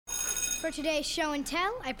For today's show and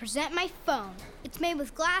tell, I present my phone. It's made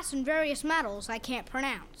with glass and various metals I can't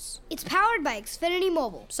pronounce. It's powered by Xfinity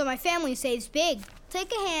Mobile, so my family saves big.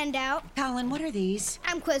 Take a handout. Colin, what are these?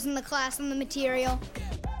 I'm quizzing the class on the material.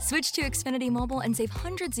 Switch to Xfinity Mobile and save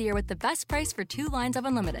hundreds a year with the best price for 2 lines of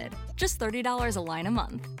unlimited. Just $30 a line a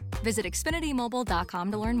month. Visit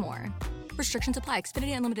XfinityMobile.com to learn more. Restrictions apply.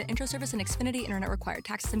 Xfinity Unlimited intro service and Xfinity Internet required.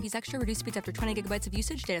 Taxes and fees extra. Reduced speeds after 20 gigabytes of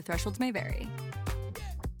usage. Data thresholds may vary.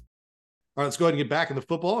 All right, let's go ahead and get back into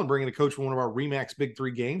football and bring in a coach for one of our Remax Big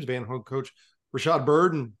Three games, Van Hook coach Roshaad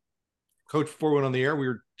Byrd. And coach, before we went on the air, we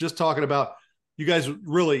were just talking about you guys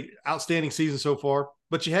really outstanding season so far,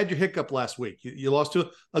 but you had your hiccup last week. You lost to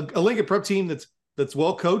a Lincoln Prep team that's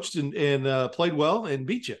well coached and played well and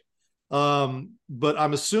beat you. But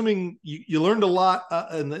I'm assuming you learned a lot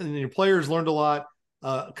and your players learned a lot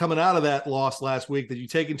coming out of that loss last week that you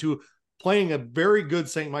take into playing a very good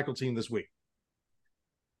St. Michael team this week.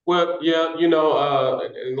 Well, yeah,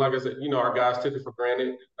 and like I said, our guys took it for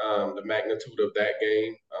granted, the magnitude of that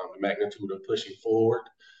game, the magnitude of pushing forward.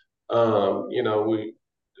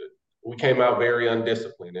 We came out very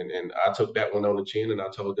undisciplined, and I took that one on the chin, and I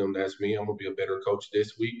told them that's me. I'm going to be a better coach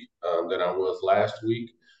this week than I was last week.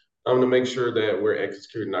 I'm going to make sure that we're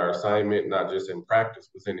executing our assignment, not just in practice,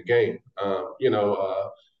 but in the game.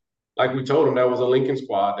 Like we told them, that was a Lincoln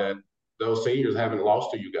squad that those seniors haven't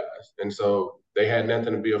lost to you guys. And so they had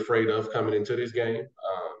nothing to be afraid of coming into this game.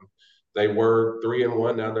 They were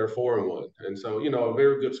 3-1, now they're 4-1. And so, a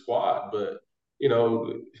very good squad, but,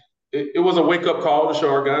 it was a wake-up call to show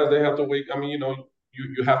our guys they have to wake. I mean,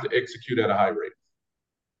 you have to execute at a high rate.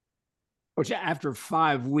 Coach, after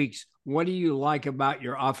 5 weeks, what do you like about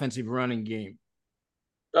your offensive running game?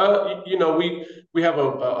 We have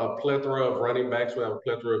a plethora of running backs. We have a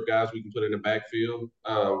plethora of guys we can put in the backfield.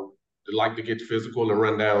 They like to get physical and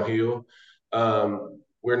run downhill.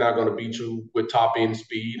 We're not going to beat you with top-end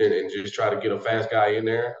speed and just try to get a fast guy in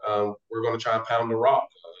there. We're going to try and pound the rock.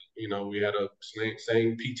 We had a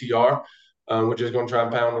saying PTR. We're just going to try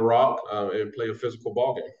and pound the rock and play a physical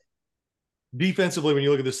ball game. Defensively, when you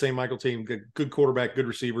look at this St. Michael team, good quarterback, good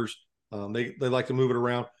receivers. They like to move it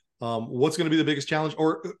around. What's going to be the biggest challenge?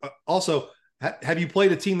 Or also, have you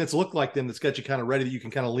played a team that's looked like them that's got you kind of ready that you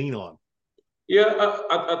can kind of lean on? Yeah,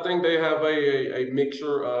 I think they have a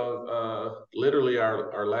mixture of literally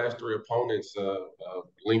our last three opponents,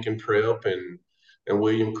 Lincoln Prep and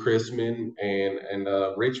William Chrisman and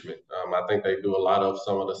Richmond. I think they do a lot of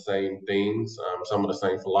some of the same things, some of the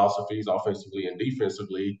same philosophies offensively and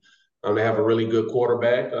defensively. They have a really good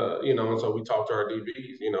quarterback, and so we talk to our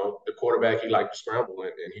DBs. The quarterback, he likes to scramble,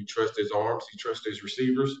 and he trusts his arms, he trusts his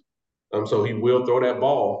receivers. So he will throw that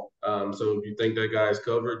ball. So if you think that guy is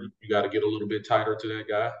covered, you got to get a little bit tighter to that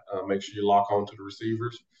guy. Make sure you lock on to the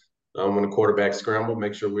receivers. When the quarterback scramble,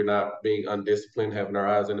 make sure we're not being undisciplined, having our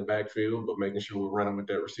eyes in the backfield, but making sure we're running with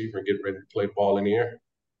that receiver and getting ready to play the ball in the air.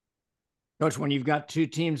 Coach, when you've got two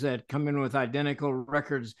teams that come in with identical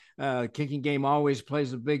records, kicking game always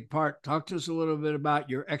plays a big part. Talk to us a little bit about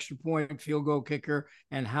your extra point field goal kicker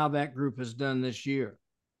and how that group has done this year.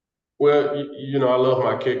 Well, I love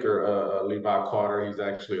my kicker, Levi Carter. He's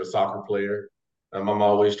actually a soccer player. I'm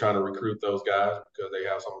always trying to recruit those guys because they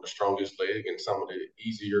have some of the strongest leg and some of the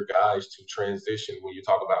easier guys to transition when you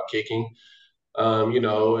talk about kicking. And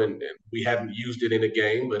we haven't used it in a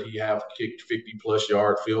game, but he have kicked 50-plus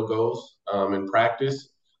yard field goals in practice.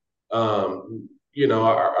 I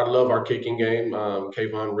love our kicking game.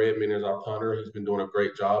 Kayvon Redmond is our punter. He's been doing a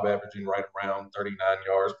great job, averaging right around 39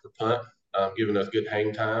 yards per punt, giving us good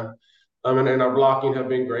hang time. And our blocking have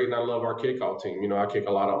been great, and I love our kickoff team. I kick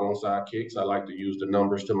a lot of onside kicks. I like to use the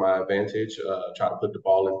numbers to my advantage, try to put the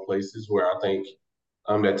ball in places where I think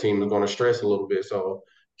that team is going to stress a little bit. So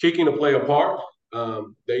kicking to play a part.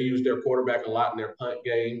 They use their quarterback a lot in their punt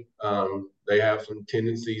game. They have some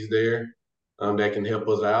tendencies there that can help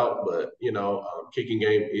us out. But, kicking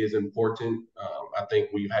game is important. I think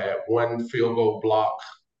we've had one field goal block,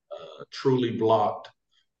 truly blocked,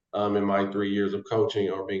 in my 3 years of coaching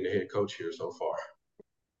or being the head coach here so far.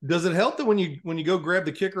 Does it help that when you go grab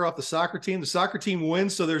the kicker off the soccer team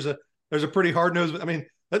wins? So there's a pretty hard-nosed – I mean,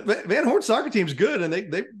 Van Horn's soccer team's good, and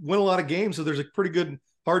they win a lot of games, so there's a pretty good –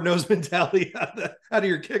 hard-nosed mentality out of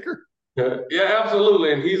your kicker. Yeah,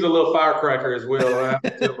 absolutely. And he's a little firecracker as well. I have to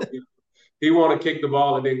tell him, he want to kick the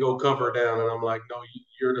ball and then go cover down. And I'm like, no,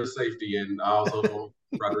 you're the safety. And I also don't want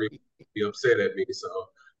Rodriguez to be upset at me. So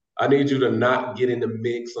I need you to not get in the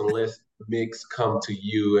mix unless the mix come to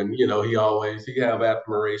you. And, he have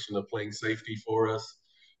admiration of playing safety for us.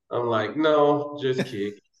 I'm like, no, just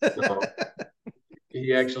kick. No.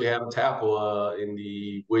 He actually had a tackle in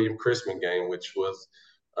the William Chrisman game, which was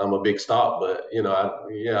a big stop. But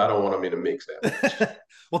I don't want them in the mix that much.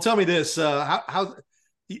 Well, tell me this: how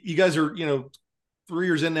you guys are, 3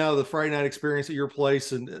 years in now of the Friday night experience at your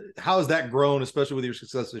place, and how has that grown, especially with your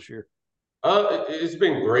success this year? It's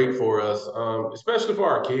been great for us, especially for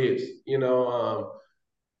our kids.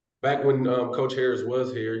 Back when Coach Harris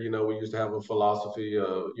was here, we used to have a philosophy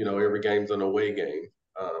of, every game's an away game.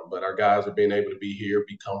 But our guys are being able to be here,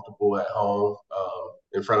 be comfortable at home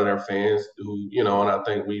in front of their fans who, and I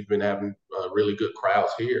think we've been having really good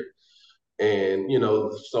crowds here. And,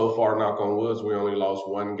 so far, knock on woods, we only lost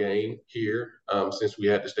one game here since we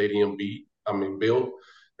had the stadium built.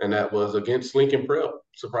 And that was against Lincoln Prep,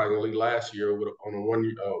 surprisingly, last year on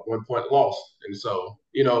a 1-point loss. And so,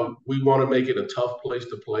 we want to make it a tough place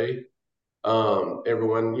to play.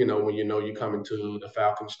 Everyone, when you come into the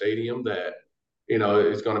Falcon Stadium, that,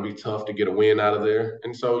 it's going to be tough to get a win out of there.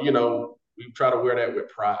 And so, we try to wear that with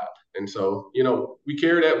pride. And so, we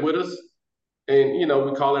carry that with us. And,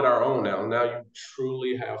 we call it our own now. Now you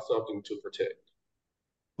truly have something to protect.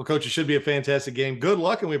 Well, Coach, it should be a fantastic game. Good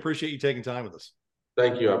luck, and we appreciate you taking time with us.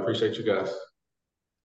 Thank you. I appreciate you guys.